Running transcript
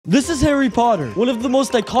This is Harry Potter, one of the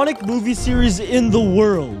most iconic movie series in the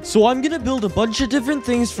world. So I'm gonna build a bunch of different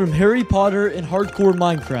things from Harry Potter in hardcore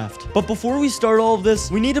Minecraft. But before we start all of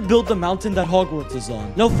this, we need to build the mountain that Hogwarts is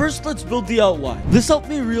on. Now first, let's build the outline. This helped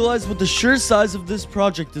me realize what the sheer size of this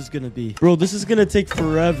project is gonna be. Bro, this is gonna take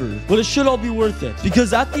forever, but it should all be worth it,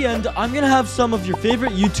 because at the end, I'm gonna have some of your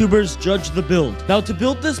favorite YouTubers judge the build. Now to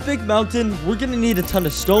build this big mountain, we're gonna need a ton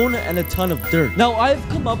of stone and a ton of dirt. Now I've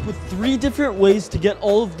come up with 3 different ways to get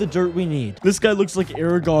all of the dirt we need. This guy looks like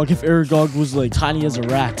Aragog if Aragog was like tiny as a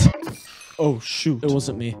rat. Oh shoot, it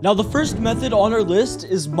wasn't me. Now the first method on our list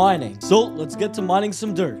is mining. So let's get to mining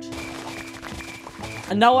some dirt.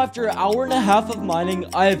 And now after an hour and a half of mining,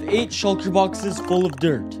 I have 8 shulker boxes full of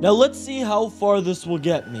dirt. Now let's see how far this will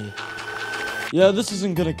get me. Yeah, this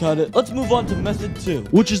isn't gonna cut it. Let's move on to method 2,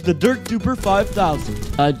 which is the Dirt Duper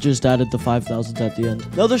 5000. I just added the 5000 at the end.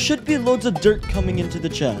 Now there should be loads of dirt coming into the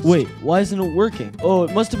chest. Wait, why isn't it working? Oh,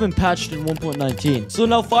 it must have been patched in 1.19. So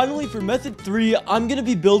now finally for method 3, I'm gonna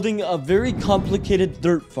be building a very complicated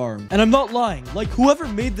dirt farm. And I'm not lying, like whoever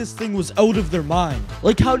made this thing was out of their mind.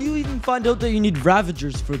 Like how do you even find out that you need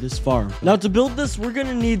Ravagers for this farm? Now to build this, we're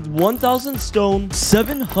gonna need 1000 stone,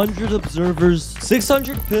 700 observers,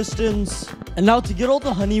 600 pistons, and now to get all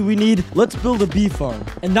the honey we need, let's build a bee farm.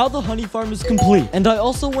 And now the honey farm is complete. And I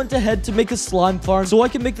also went ahead to make a slime farm so I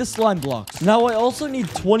can make the slime blocks. Now I also need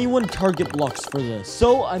 21 target blocks for this.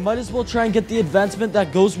 So I might as well try and get the advancement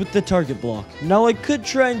that goes with the target block. Now I could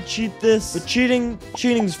try and cheat this, but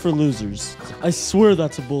cheating's for losers. I swear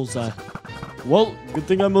that's a bullseye. Well, good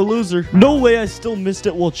thing I'm a loser. No way I still missed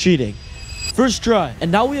it while cheating. First try.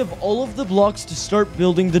 And now we have all of the blocks to start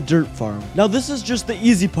building the dirt farm. Now this is just the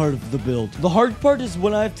easy part of the build. The hard part is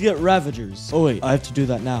when I have to get Ravagers. Oh wait, I have to do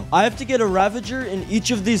that now. I have to get a Ravager in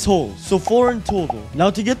each of these holes. So 4 in total. Now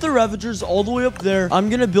to get the Ravagers all the way up there, I'm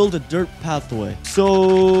gonna build a dirt pathway.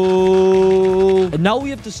 And now we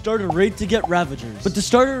have to start a raid to get Ravagers. But to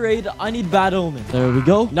start a raid, I need Bad Omen. There we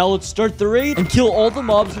go. Now let's start the raid and kill all the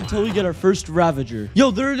mobs until we get our first Ravager.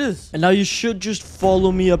 Yo, there it is. And now you should just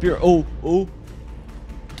follow me up here.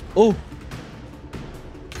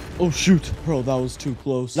 Oh shoot, bro, that was too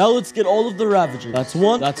close. Now let's get all of the Ravagers. That's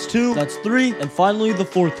 1, that's 2, that's 3, and finally the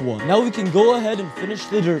 4th one. Now we can go ahead and finish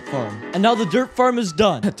the dirt farm. And now the dirt farm is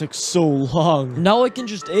done. That took so long. Now I can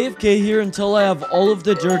just AFK here until I have all of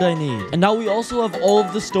the dirt I need. And now we also have all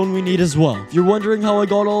of the stone we need as well. If you're wondering how I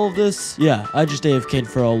got all of this, yeah, I just AFK'd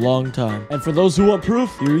for a long time. And for those who want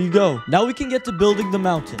proof, here you go. Now we can get to building the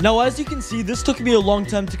mountain. Now as you can see, this took me a long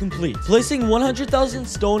time to complete. Placing 100,000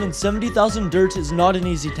 stone and 70,000 dirt is not an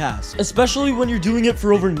easy task, especially when you're doing it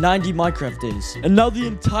for over 90 Minecraft days. And now the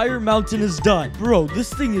entire mountain is done. Bro,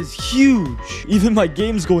 this thing is huge. Even my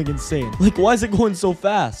game's going insane. Like, why is it going so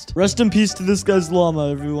fast? Rest in peace to this guy's llama,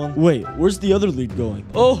 everyone. Wait, where's the other lead going?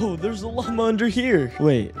 Oh, there's a llama under here.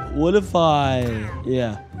 Wait, what if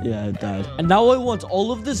yeah, it died. And now I want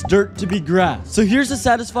all of this dirt to be grass. So here's a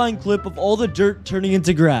satisfying clip of all the dirt turning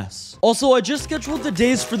into grass. Also, I just scheduled the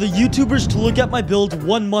days for the YouTubers to look at my build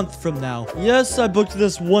 1 month from now. Yes, I booked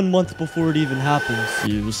this 1 month before it even happens.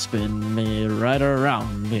 You spin me right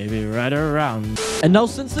around, baby, right around. And now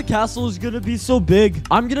since the castle is gonna be so big,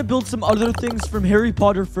 I'm gonna build some other things from Harry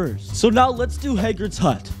Potter first. So now let's do Hagrid's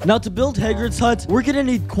hut. Now to build Hagrid's hut, we're gonna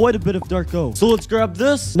need quite a bit of dark oak. So let's grab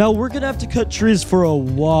this. Now we're gonna have to cut trees for a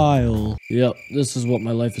while. Yep, this is what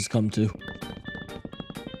my life has come to.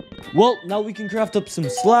 Well, now we can craft up some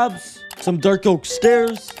slabs, some dark oak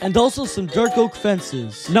stairs, and also some dark oak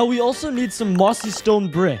fences. Now we also need some mossy stone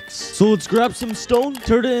bricks. So let's grab some stone,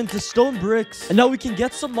 turn it into stone bricks, and now we can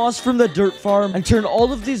get some moss from the dirt farm and turn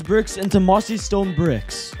all of these bricks into mossy stone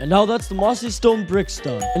bricks. And now that's the mossy stone bricks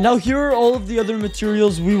done. And now here are all of the other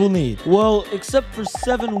materials we will need. Well, except for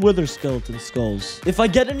 7 wither skeleton skulls. If I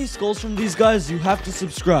get any skulls from these guys, you have to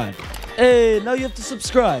subscribe. Hey, now you have to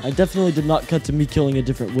subscribe. I definitely did not cut to me killing a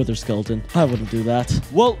different wither skeleton. I wouldn't do that.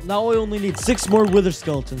 Well, now I only need 6 more wither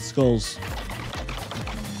skeleton skulls.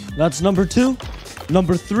 That's number 2.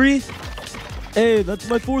 Number 3. Hey, that's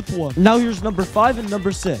my 4th one. Now here's number 5 and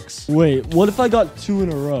number 6. Wait, what if I got 2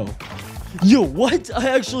 in a row? Yo, what? I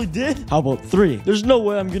actually did? How about 3? There's no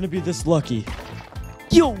way I'm gonna be this lucky.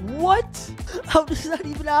 Yo, what? How does that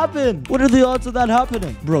even happen? What are the odds of that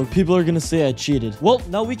happening? Bro, people are gonna say I cheated. Well,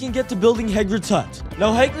 now we can get to building Hagrid's hut.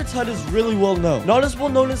 Now, Hagrid's hut is really well known. Not as well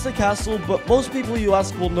known as the castle, but most people you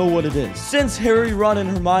ask will know what it is, since Harry, Ron, and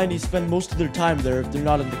Hermione spend most of their time there if they're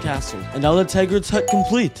not in the castle. And now that's Hagrid's hut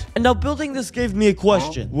complete. And now building this gave me a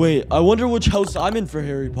question. Wait, I wonder which house I'm in for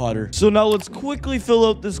Harry Potter. So now let's quickly fill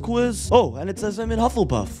out this quiz. Oh, and it says I'm in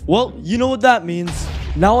Hufflepuff. Well, you know what that means.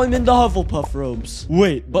 Now I'm in the Hufflepuff robes.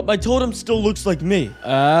 Wait, but my totem still looks like me.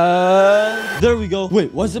 There we go.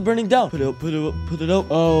 Wait, why is it burning down? Put it out, put it out, put it out.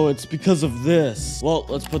 Oh, it's because of this. Well,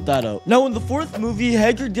 let's put that out. Now, in the 4th movie,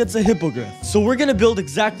 Hagrid gets a hippogriff. So we're gonna build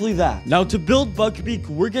exactly that. Now, to build Buckbeak,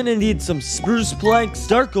 we're gonna need some spruce planks,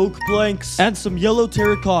 dark oak planks, and some yellow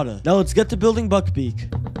terracotta. Now, let's get to building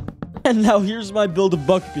Buckbeak. And now here's my build of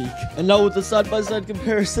Buckbeak. And now with the side-by-side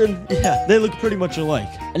comparison, yeah, they look pretty much alike.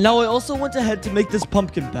 And now I also went ahead to make this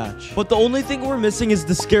pumpkin patch. But the only thing we're missing is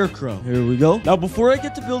the scarecrow. Here we go. Now before I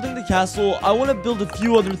get to building the castle, I want to build a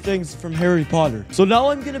few other things from Harry Potter. So now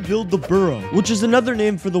I'm going to build the burrow, which is another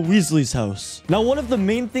name for the Weasley's house. Now one of the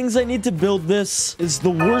main things I need to build this is the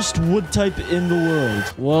worst wood type in the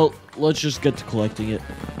world. Well, let's just get to collecting it.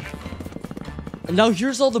 And now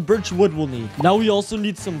here's all the birch wood we'll need. Now we also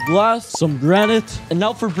need some glass, some granite. And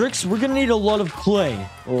now for bricks, we're gonna need a lot of clay.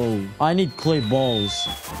 Oh, I need clay balls.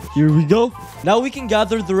 Here we go. Now we can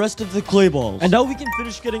gather the rest of the clay balls. And now we can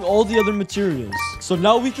finish getting all the other materials. So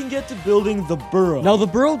now we can get to building the burrow. Now the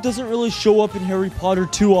burrow doesn't really show up in Harry Potter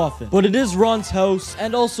too often, but it is Ron's house,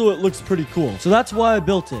 and also it looks pretty cool. So that's why I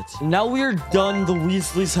built it. And now we are done the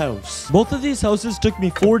Weasley's house. Both of these houses took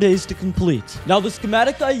me 4 days to complete. Now the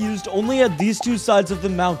schematic I used only had these two sides of the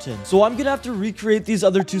mountain, so I'm gonna have to recreate these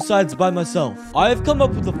other two sides by myself. I have come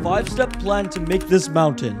up with a 5-step plan to make this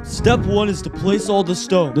mountain. Step 1 is to place all the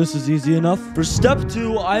stone. This is easy enough. For step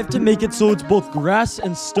 2, I have to make it so it's both grass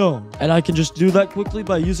and stone, and I can just do that quickly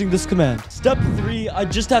by using this command. Step 3, I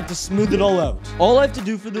just have to smooth it all out. All I have to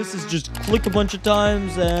do for this is just click a bunch of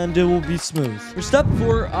times and it will be smooth. For step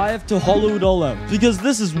 4, I have to hollow it all out, because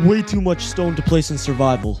this is way too much stone to place in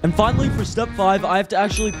survival. And finally, for step 5, I have to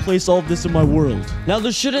actually place all of this in my world. Now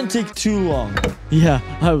this shouldn't take too long. Yeah,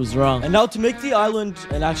 I was wrong. And now to make the island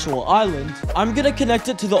an actual island, I'm gonna connect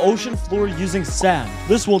it to the ocean floor using sand.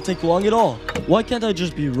 This won't take long at all. Why can't I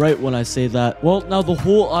just be right when I say that? Well, now the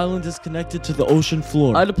whole island is connected to the ocean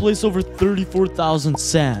floor. I had to place over 34,000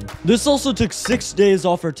 sand. This also took 6 days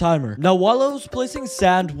off our timer. Now while I was placing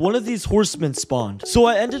sand, one of these horsemen spawned. So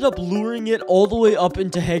I ended up luring it all the way up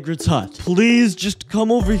into Hagrid's hut. Please just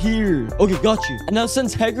come over here. Okay, got you. And now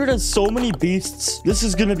since Hagrid has so many beasts, this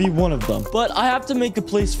is gonna be one of them. But I have to make a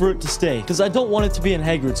place for it to stay, because I don't want it to be in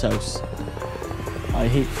Hagrid's house. I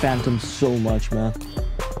hate phantoms so much, man.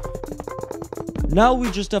 Now we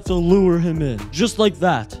just have to lure him in. Just like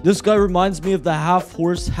that. This guy reminds me of the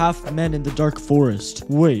half-horse, half-men in the Dark Forest.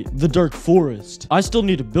 Wait, the Dark Forest. I still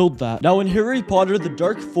need to build that. Now in Harry Potter, the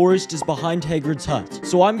Dark Forest is behind Hagrid's hut.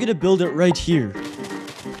 So I'm gonna build it right here.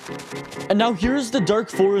 And now here's the Dark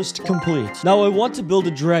Forest complete. Now I want to build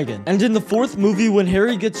a dragon. And in the 4th movie, when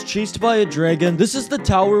Harry gets chased by a dragon, this is the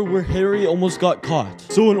tower where Harry almost got caught.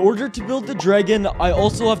 So in order to build the dragon, I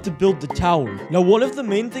also have to build the tower. Now one of the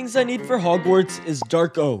main things I need for Hogwarts is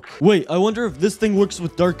dark oak. Wait, I wonder if this thing works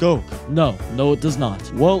with dark oak. No, it does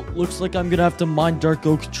not. Well, looks like I'm gonna have to mine dark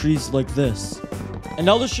oak trees like this. And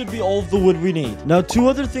now this should be all of the wood we need. Now, 2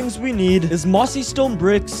 other things we need is mossy stone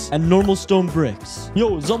bricks and normal stone bricks.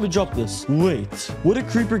 Yo, zombie, drop this. Wait, would a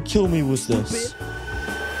creeper kill me with this?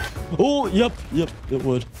 Oh, yep, it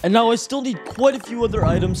would. And now I still need quite a few other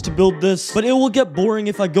items to build this, but it will get boring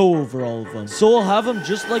if I go over all of them. So I'll have them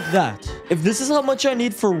just like that. If this is how much I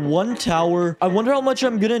need for one tower, I wonder how much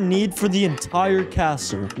I'm gonna need for the entire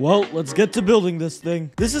castle. Well, let's get to building this thing.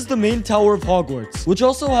 This is the main tower of Hogwarts, which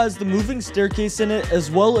also has the moving staircase in it, as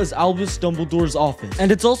well as Albus Dumbledore's office.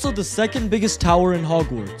 And it's also the 2nd biggest tower in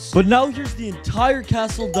Hogwarts. But now here's the entire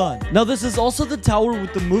castle done. Now this is also the tower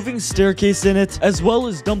with the moving staircase in it, as well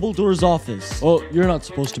as Dumbledore's office. Oh, you're not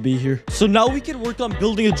supposed to be here. So now we can work on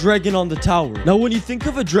building a dragon on the tower. Now when you think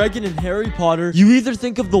of a dragon in Harry Potter, you either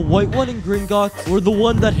think of the white one in Gringotts or the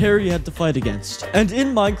one that Harry had to fight against. And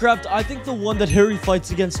in Minecraft, I think the one that Harry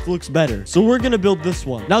fights against looks better. So we're gonna build this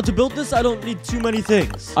one. Now to build this, I don't need too many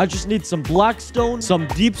things. I just need some black stone, some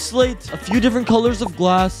deep slate, a few different colors of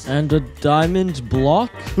glass, and a diamond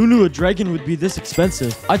block. Who knew a dragon would be this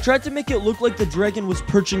expensive? I tried to make it look like the dragon was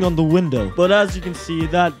perching on the window, but as you can see,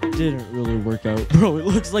 that didn't really work out. Bro, it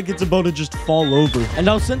looks like it's about to just fall over. And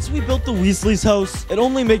now since we built the Weasley's house, it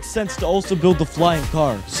only makes sense to also build the flying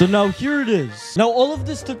car. So now here it is. Now all of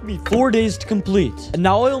this took me 4 days to complete. And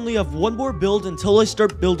now I only have one more build until I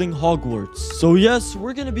start building Hogwarts. So yes,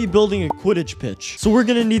 we're gonna be building a Quidditch pitch. So we're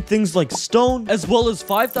gonna need things like stone, as well as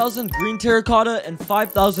 5,000 green terracotta and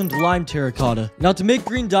 5,000 lime terracotta. Now to make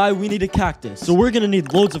green dye, we need a cactus. So we're gonna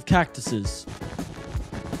need loads of cactuses.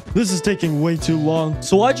 This is taking way too long.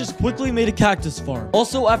 So I just quickly made a cactus farm.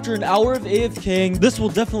 Also, after an hour of AFKing, this will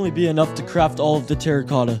definitely be enough to craft all of the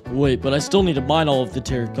terracotta. Wait, but I still need to mine all of the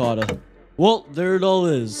terracotta. Well, there it all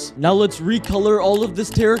is. Now let's recolor all of this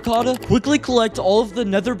terracotta. Quickly collect all of the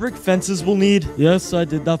nether brick fences we'll need. Yes, I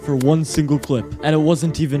did that for one single clip, and it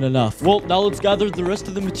wasn't even enough. Well, now let's gather the rest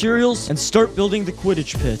of the materials and start building the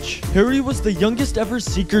Quidditch pitch. Harry was the youngest ever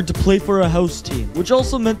seeker to play for a house team, which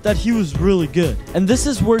also meant that he was really good. And this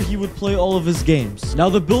is where he would play all of his games. Now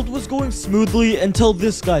the build was going smoothly until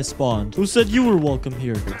this guy spawned, who said you were welcome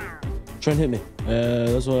here. Try and hit me.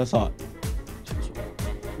 That's what I thought.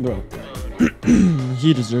 Bro.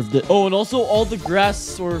 He deserved it. Oh, and also all the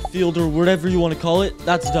grass or field or whatever you want to call it,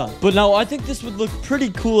 that's done. But now I think this would look pretty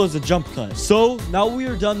cool as a jump cut. So now we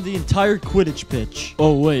are done the entire Quidditch pitch.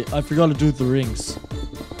 Oh, wait, I forgot to do the rings.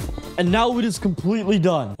 And now it is completely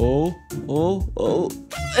done. Oh.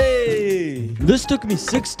 Hey! This took me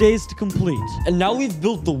 6 days to complete. And now we've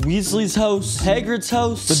built the Weasley's house, Hagrid's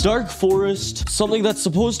house, the Dark Forest, something that's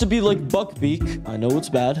supposed to be like Buckbeak. I know it's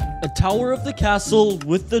bad. A tower of the castle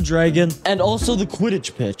with the dragon, and also the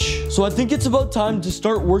Quidditch pitch. So I think it's about time to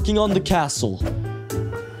start working on the castle.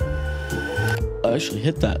 I actually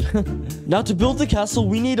hit that. Now to build the castle,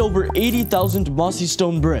 we need over 80,000 mossy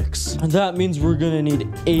stone bricks. And that means we're gonna need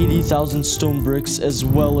 80,000 stone bricks as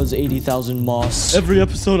well as 80,000 moss. Every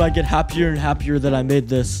episode I get happier and happier that I made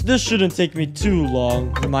this. This shouldn't take me too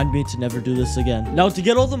long. Remind me to never do this again. Now to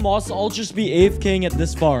get all the moss, I'll just be AFKing at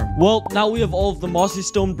this farm. Well, now we have all of the mossy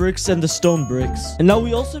stone bricks and the stone bricks. And now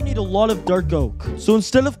we also need a lot of dark oak. So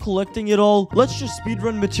instead of collecting it all, let's just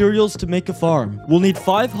speedrun materials to make a farm. We'll need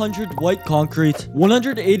 500 white concrete,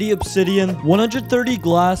 180 obsidian, 130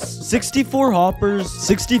 glass, 64 hoppers,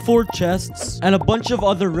 64 chests, and a bunch of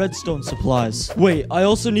other redstone supplies. Wait, I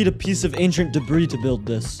also need a piece of ancient debris to build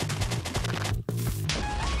this.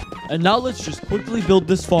 And now let's just quickly build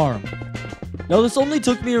this farm. Now this only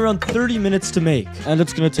took me around 30 minutes to make, and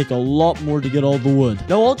it's gonna take a lot more to get all the wood.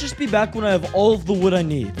 Now I'll just be back when I have all of the wood I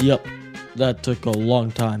need. Yep. That took a long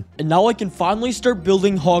time. And now I can finally start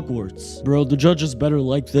building Hogwarts. Bro, the judges better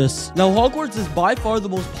like this. Now, Hogwarts is by far the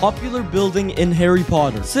most popular building in Harry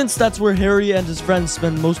Potter, since that's where Harry and his friends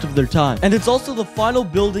spend most of their time. And it's also the final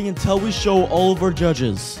building until we show all of our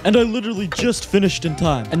judges. And I literally just finished in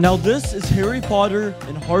time. And now this is Harry Potter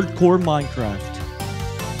in hardcore Minecraft.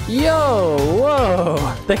 Yo,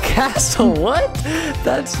 whoa, the castle, what?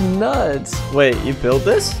 That's nuts. Wait, you built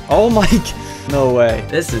this? Oh my, no way.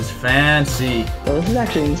 This is fancy. Bro, this is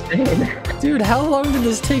actually insane. Dude, how long did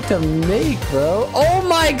this take to make, bro? Oh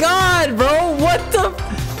my god, bro, what the?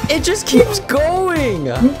 It just keeps going.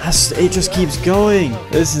 It just keeps going.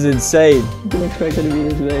 This is insane. Didn't expect it to be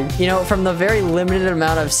this big. You know, from the very limited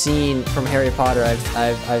amount I've seen from Harry Potter,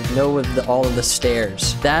 I've know with all of the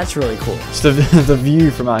stairs. That's really cool. Just the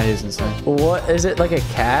view from out here is insane. What is it, like a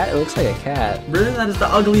cat? It looks like a cat. Really? That is the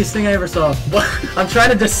ugliest thing I ever saw. I'm trying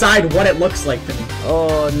to decide what it looks like to me.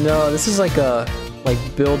 Oh no, this is like a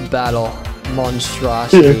build battle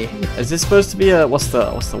monstrosity. Is this supposed to be a what's the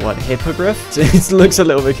word? Hippogriff? It looks a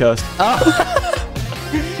little bit cursed. Oh.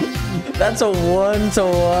 That's a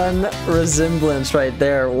one-to-one resemblance right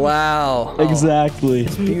there. Wow. Exactly.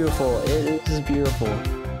 It's beautiful. It is beautiful.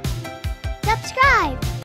 Subscribe.